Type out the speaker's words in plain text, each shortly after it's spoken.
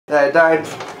I died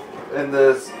in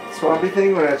the swampy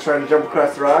thing when I was trying to jump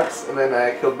across the rocks, and then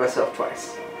I killed myself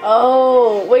twice.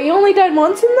 Oh, wait, you only died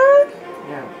once in that?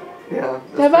 Yeah. Yeah.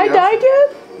 Have I died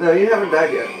yet? No, you haven't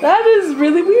died yet. That is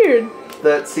really weird.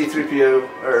 That C-3PO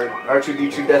or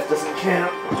R2-D2 death doesn't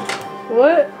count.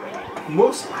 What?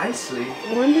 Most Eisley.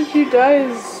 When did you die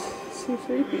as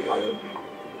C-3PO?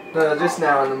 Just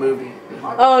now in the movie.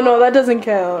 Oh no, that doesn't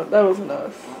count. That wasn't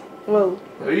us. Well.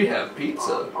 We have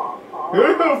pizza.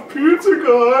 I have pizza,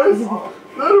 guys.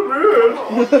 Not a man.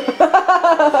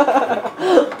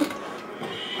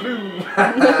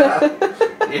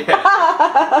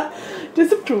 Yeah.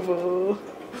 Disapproval.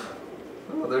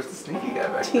 Oh, there's the sneaky guy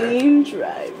back there. Team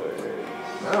driver.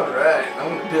 Alright,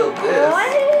 I'm gonna build this.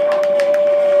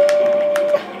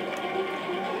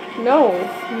 No,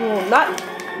 you will not.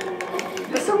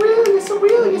 Yes, I will, yes, I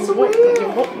will, yes, I will. You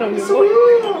won't, no, you Yes, I won't.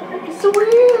 will, yes, I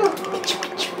will.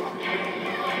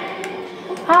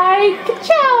 Hi,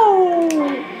 ka-chow!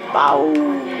 Bow.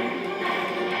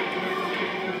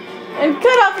 And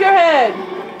cut off your head!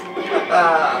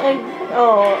 And,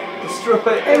 oh. Destroy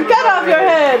it. And cut off your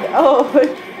head! Oh,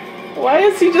 why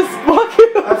is he just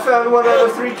walking? I found 1 out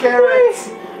of 3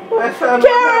 carrots! I found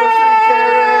 1 out of 3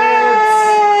 carrots!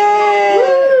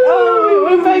 Oh, it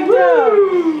went back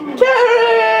down!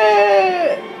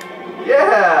 Carrot!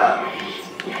 Yeah!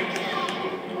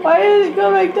 Why did it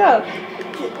go back down? I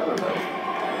don't know.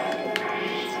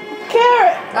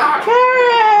 Carrot! Ah,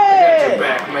 Carrot! I got your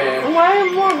back, man. Why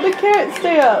won't the carrot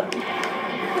stay up?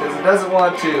 Because it doesn't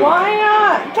want to. Why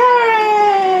not?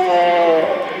 Carrot!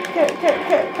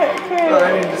 Carrot. Oh, I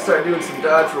need to start doing some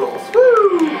dodge rolls.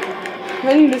 Woo!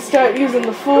 I need to start using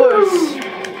the force.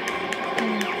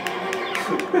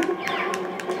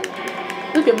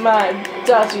 Look at my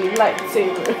dodgy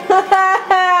lightsaber.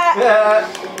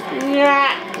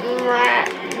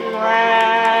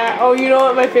 Oh, you know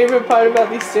what my favorite part about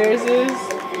these stairs is?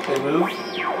 They move.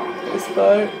 This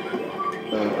part.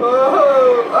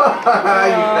 Oh, you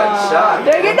got shot.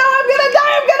 Dang it, no, I'm gonna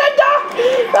die!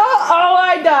 Oh,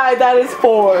 I died. That is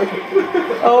 4.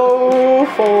 Oh,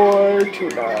 4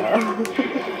 tuna.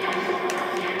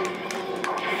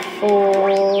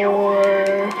 4.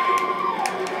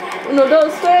 1, 2, 3,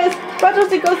 4, 5,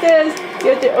 6, 7,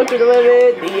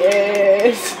 8, 9, 10.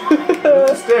 Move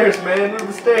the stairs, man. Move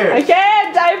the stairs. I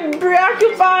can't. I'm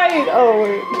preoccupied. Oh,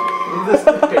 wait. Move the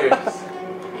stairs.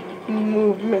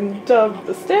 Movement of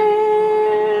the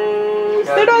stairs.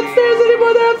 Gotta They're not be stairs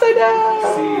anymore. They're upside down.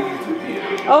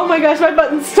 C-3PO. Oh my gosh, my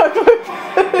button's stuck.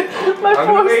 My I'm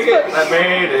gonna make it. I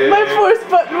made it. My force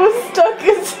button was stuck.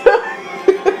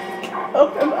 Oh,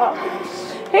 come on.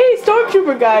 Hey,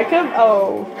 stormtrooper guy, come.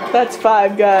 Oh, that's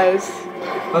 5 guys.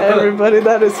 Everybody,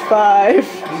 that is 5. You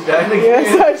died again?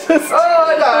 Yes, I just. Oh,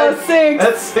 I died. 6.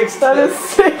 That's 6. That is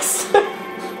 6.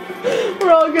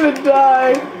 We're all gonna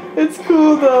die. It's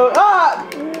cool though. Ah!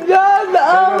 None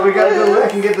of We gotta go this.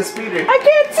 back and get the speeder. I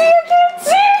can't see!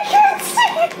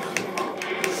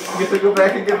 You have to go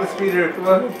back and get the speeder. Come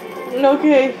on.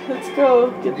 Okay, let's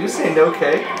go. Did you say no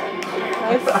K?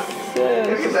 I Gotta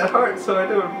get said. that heart so I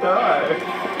don't die.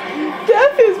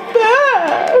 Death is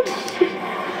bad!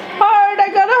 Heart, I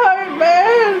got a heart,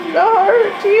 man! A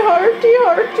hearty,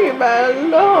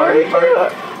 man! A hearty,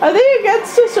 Heart. Are they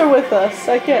against us or with us?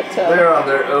 I can't tell. They're on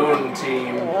their own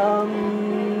team.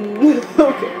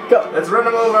 Okay, go. Let's run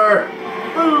them over!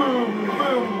 Boom!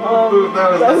 Boom! Boom!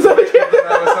 That was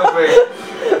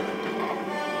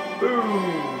Boom!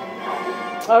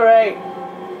 Alright.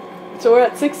 So we're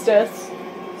at 6 deaths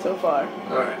so far.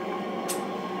 Alright.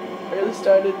 Barely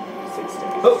started 6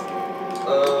 deaths.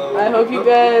 Oh. I hope you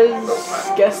guys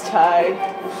guessed high.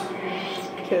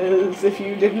 Because if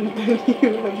you didn't, then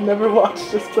you have never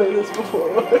watched us play this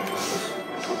before.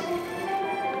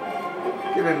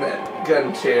 Get in that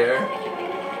gun chair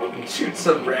and shoot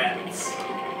some rats.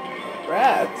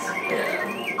 Rats? Yeah.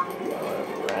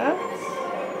 Rats?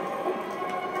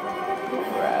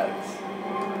 Rats.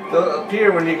 They'll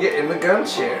appear when you get in the gun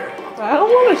chair. I don't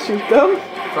want to shoot them.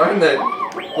 Find that.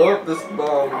 Blow up this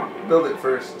bomb. Build it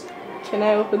first. Can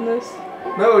I open this?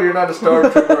 No, you're not a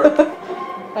stormtrooper.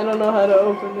 I don't know how to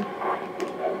open it.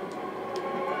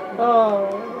 Oh.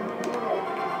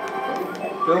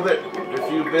 Build it.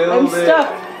 If you build I'm stuck.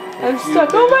 I'm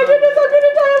stuck. Oh my goodness, I'm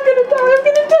gonna die.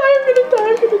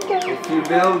 If you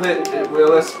build it, it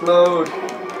will explode.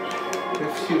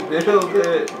 If you build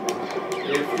it.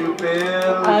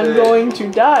 I'm going to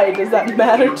die. Does that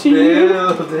matter to you?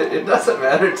 Build it. It doesn't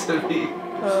matter to me.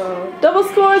 Double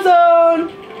score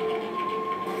zone!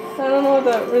 I don't know what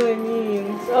that really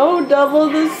means. Oh, double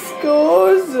the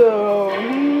score zone.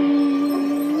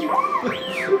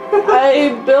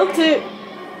 I built it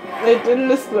It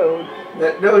didn't explode.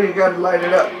 No, you gotta light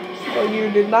it up. Oh, you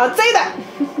did not say that!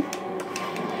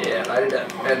 Yeah, light it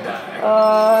up and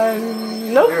die.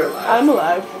 Nope. You're alive. I'm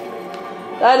alive.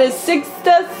 That is 6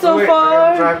 deaths so wait, far. I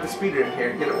gotta drive the speeder in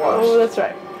here, get it washed. Oh, that's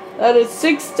right. That is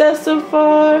 6 deaths so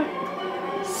far.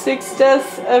 6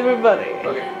 deaths, everybody.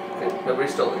 Okay, nobody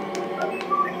stole it.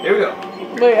 Here we go.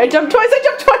 Wait, I jumped twice, I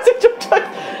jumped twice, I jumped twice!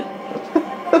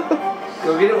 Go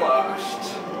get it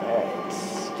washed. Alright,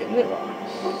 getting it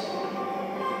washed.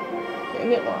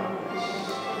 Getting it washed.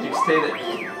 You stay there.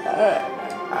 Alright,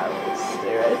 I will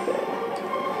stay right there.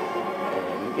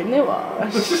 And getting it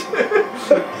washed.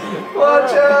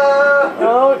 Watch out!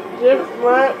 Oh,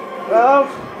 different. Oh,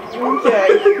 okay.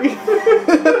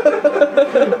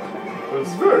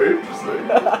 That's very interesting.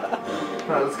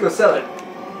 Alright, let's go sell it.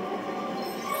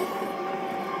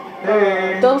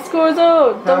 Hey! Double scores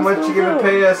out! How much you gonna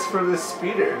pay us for this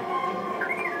speeder?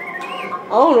 I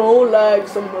don't know, like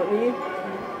some money.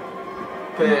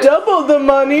 Pay us. Double the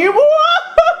money! Woo-hoo!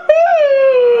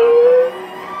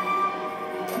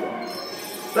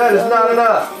 That is not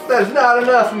enough! That is not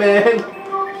enough, man!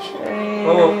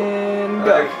 And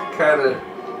go. I kinda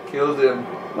killed him.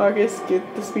 Marcus, get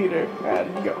the speeder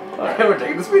and go. Alright. We're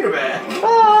taking the speeder back!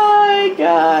 Bye,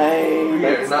 guys!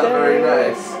 You're not very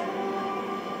nice.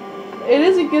 It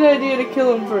is a good idea to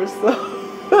kill him first, though.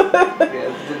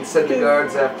 Yeah, didn't send the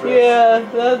guards after us. Yeah,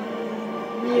 that...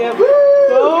 Yep.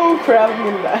 Oh crap, I'm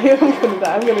gonna die. I'm gonna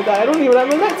die. I'm gonna die. I don't even have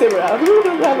my lightsaber out. Who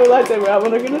doesn't have a lightsaber out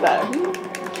when they're gonna die?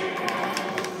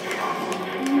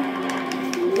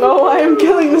 Oh, I am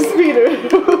killing the speeder.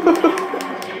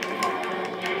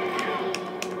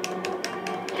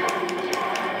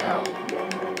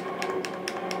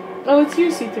 Oh, it's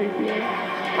you, C-3PO.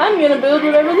 I'm gonna build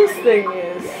whatever this thing is.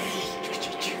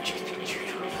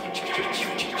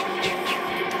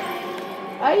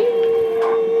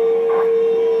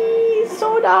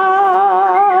 Soda.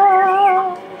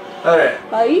 Alright.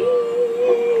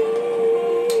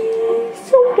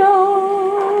 Soda.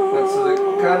 So the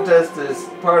contest is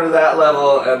part of that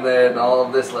level and then all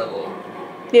of this level.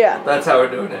 Yeah. That's how we're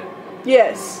doing it.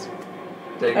 Yes.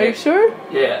 Take Are you sure?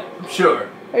 Yeah, I'm sure.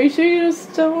 Are you sure you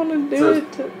just don't want to do So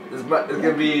it? it's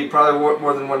gonna be probably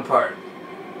more than one part.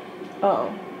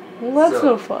 Oh. Well, that's So-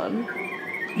 no fun.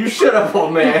 You shut up,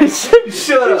 old man. You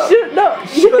shut up. No,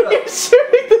 Shut up. you're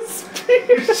shooting the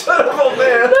spear. Shut up, old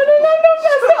man. No,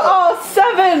 that's not. Oh,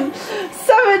 7!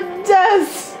 7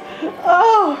 deaths!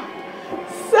 Oh,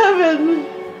 7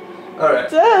 Alright.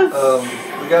 deaths!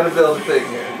 We gotta build a thing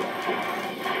here.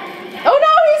 Oh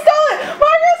no, he stole it!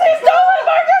 Marcus, he stole it!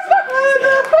 Marcus!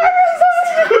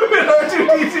 Stupid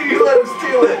R2-D2, you let him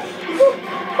steal it.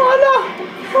 Oh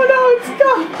no, it's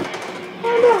gone!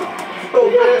 Oh no! Oh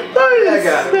man, There it is! I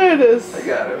got him. There it is! I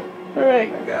got him.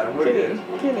 Alright. I got him. We're Get good. in.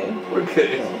 Get in. We're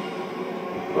good.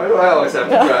 Why do I always have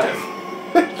to drive?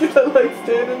 Because I like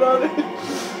standing on it. Use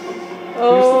the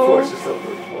Oh. force or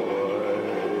something.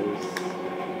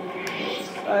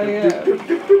 I am.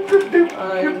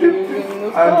 I'm using the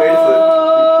I'm ready for it.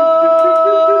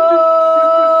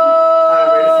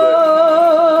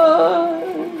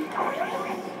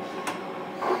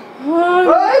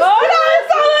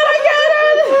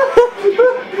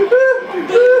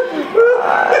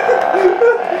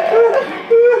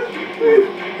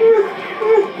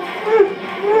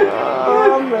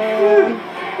 Oh man.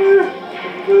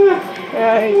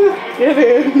 Right, get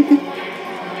in.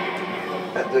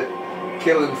 Had to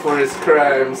kill him for his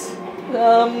crimes.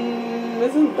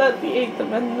 Isn't that the 8th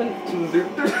Amendment?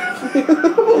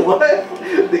 What?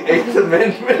 The 8th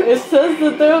Amendment? It says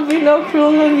that there will be no cruel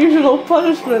and unusual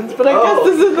punishments, but I guess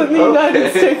this isn't the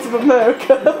United States of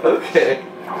America. Okay.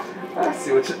 I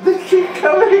see what you... They keep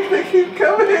coming, they keep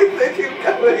coming, they keep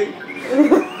coming.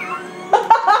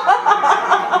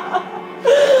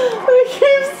 They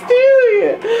keep stealing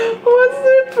it. What's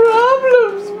their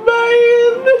problems, man?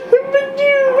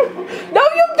 No,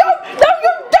 you don't! No,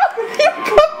 you don't! You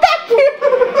come back here!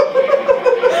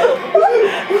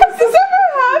 Has this ever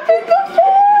happened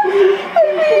before? I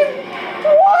mean,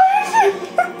 what?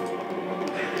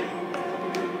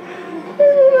 I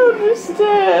don't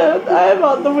understand. I'm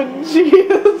on the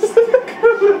windshield.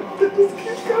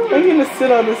 I'm gonna sit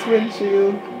on this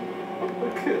windshield.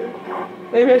 Okay.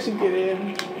 Maybe I should get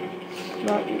in.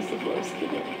 Not use the force.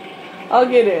 Get in. I'll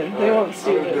get in. They won't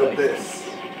steal I'm gonna it build like this.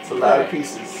 It's a lot of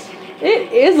pieces.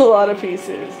 It is a lot of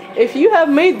pieces. If you have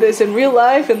made this in real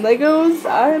life in Legos,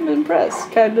 I am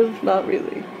impressed. Kind of, not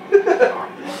really.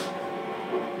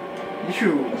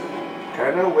 You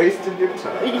kind of wasted your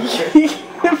time.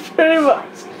 Pretty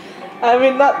much. I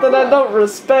mean, not that I don't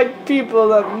respect people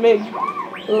that make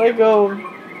Lego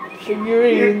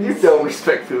figurines. You don't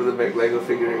respect people that make Lego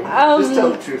figurines. Just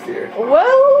tell the truth here.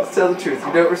 Well... Just tell the truth.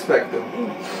 You don't respect them.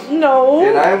 No.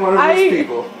 And I am one of those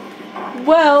people.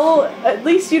 Well, at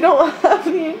least you don't have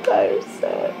the entire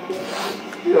set.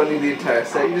 You don't need the entire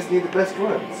set. You just need the best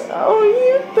ones. Oh,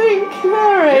 you think?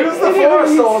 Alright. Use the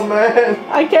force, old man.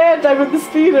 I can't. I'm in the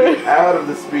speeder. Get out of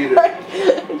the speeder. I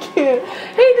can't.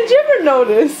 Hey, did you ever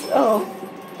notice? Oh.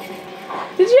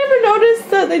 Did you ever notice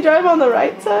that they drive on the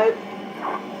right side?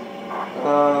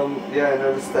 Yeah, I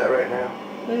noticed that right now.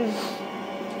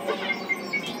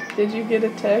 Did you get a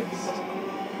text?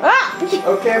 Ah!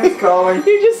 Okay, I'm calling.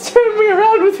 You just turned me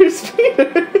around with your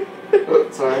speeder. Oh,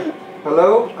 sorry.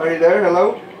 Hello? Are you there?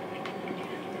 Hello?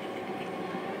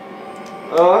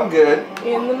 Oh, I'm good.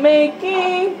 In the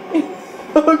making.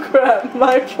 Oh crap,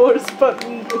 my force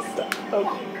button is stuck.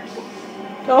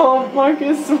 Oh,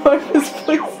 Marcus,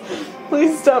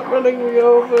 please stop running me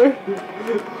over.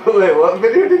 Wait, what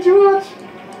video did you watch?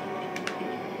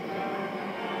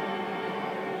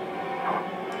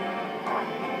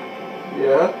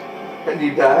 Yeah? And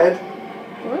you died?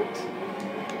 What?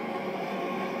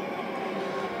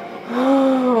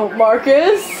 Oh,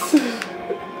 Marcus?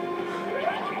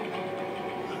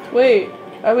 Wait,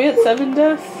 are we at 7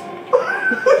 deaths?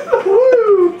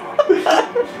 Woo!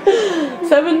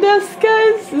 7 deaths,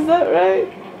 guys? Is that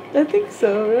right? I think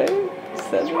so, right?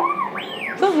 7?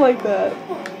 Something like that.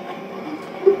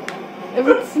 If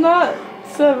it's not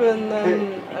 7,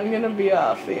 then I'm gonna be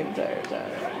off the entire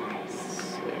time.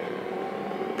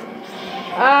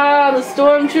 Ah, the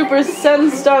stormtroopers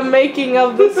sensed our making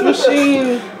of this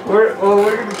machine. We're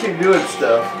gonna keep doing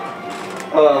stuff.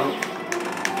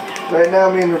 Right now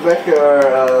me and Rebecca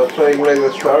are playing Lego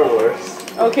Star Wars.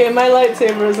 Okay, my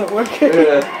lightsaber isn't working.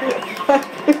 Yeah.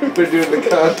 We're doing the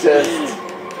contest.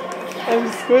 I'm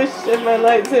squished and my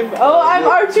lightsaber. Oh, I'm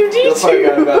R2D2! You'll find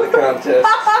out about the contest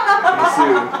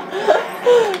soon.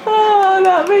 Oh,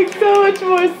 that makes so much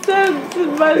more sense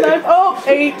in my life. Oh,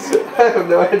 8. I have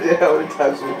no idea how many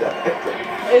times we died.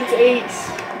 It's 8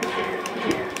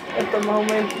 at the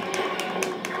moment.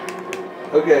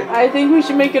 Okay. I think we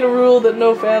should make it a rule that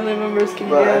no family members can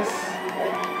guess.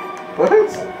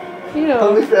 What? You know.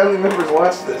 How many family members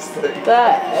watch this thing?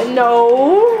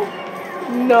 No.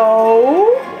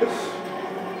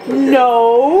 Okay.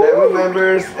 No. Family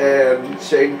members and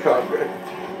Shane Conrad.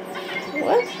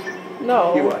 What?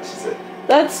 No. He watches it.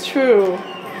 That's true.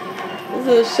 This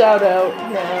is a shout out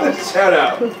now. Shout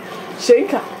out. Shane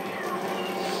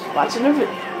Conrad. Watching our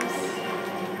videos.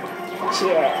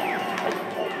 Yeah.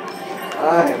 I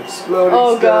am exploding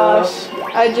Oh stuff.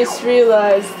 gosh. I just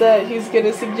realized that he's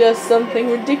gonna suggest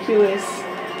something ridiculous.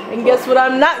 And guess what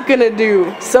I'm not gonna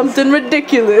do? Something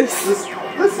ridiculous.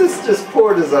 This is just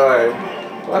poor design.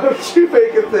 Why don't you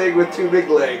make a thing with 2 big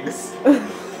legs?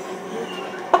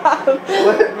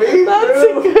 Let me That's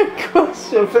through. a good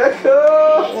question.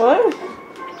 Rebecca! What?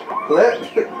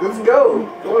 Let's go.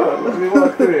 Come on, let me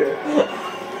walk through here.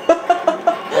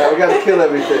 Yeah, we gotta kill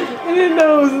everything. I didn't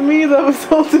know it was me that was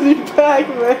holding you back,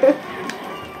 man.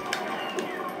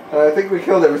 I think we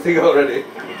killed everything already.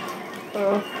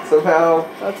 Oh, Somehow,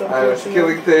 that's I was unfortunate.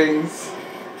 killing things,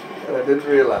 and I didn't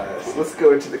realize. Let's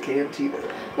go into the cantina.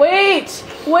 Wait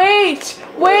for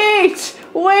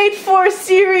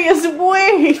serious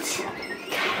wait.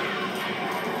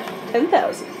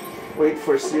 10,000. Wait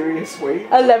for serious wait.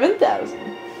 11,000.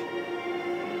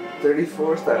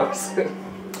 34,000.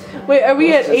 Wait, are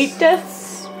we Let's at just- 8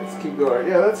 deaths? Let's keep going.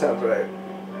 Yeah, that sounds right.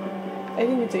 I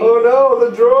think it's 8. Oh no,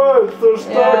 the droids! They're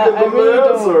stuck Yeah, in the I really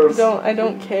lasers! I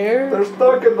don't care. They're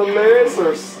stuck in the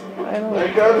lasers! I don't. I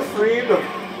gotta free them.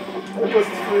 I must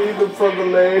free them from the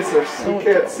lasers. You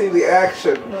can't see the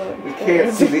action. You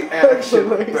can't see the action,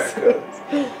 Rebecca.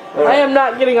 I am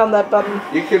not getting on that button.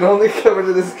 You can only come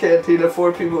into this cantina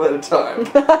 4 people at a time.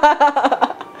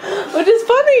 Which is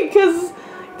funny, cause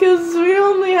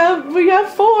we have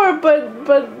 4, but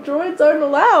droids aren't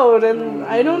allowed, and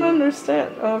I don't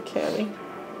understand. Okay.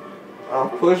 I'll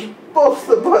push both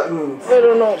the buttons. I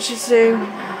don't know what she's saying.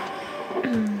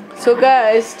 So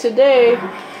guys, today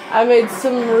I made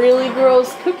some really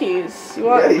gross cookies. You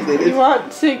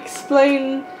want to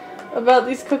explain about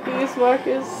these cookies,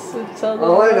 Marcus? And tell them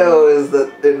All I know is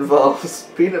that it involves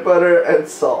peanut butter and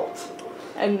salt.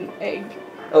 and egg.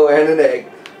 Oh, and an egg.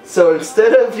 So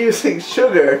instead of using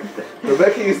sugar,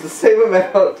 Rebecca used the same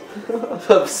amount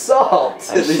of salt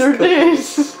in these Sure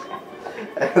cookies. did.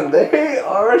 And they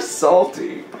are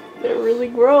salty. They're really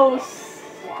gross.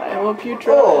 I hope you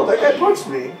try. Oh, that guy punched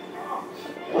me.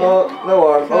 Oh, no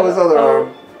arm. Oh, his other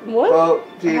arm. What? Oh,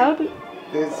 gee. How did?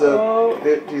 He's Oh.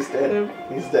 he's dead.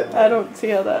 He's dead. I don't see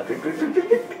how that.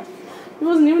 He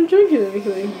wasn't even drinking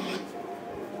anything.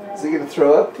 Is he gonna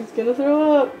throw up? He's gonna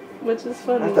throw up, which is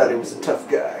funny. I thought he was a tough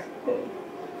guy.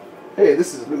 Hey,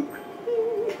 this is Luke.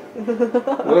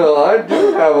 Well, I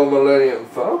do have a Millennium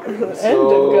Falcon, And a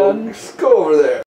so gun. just go over there.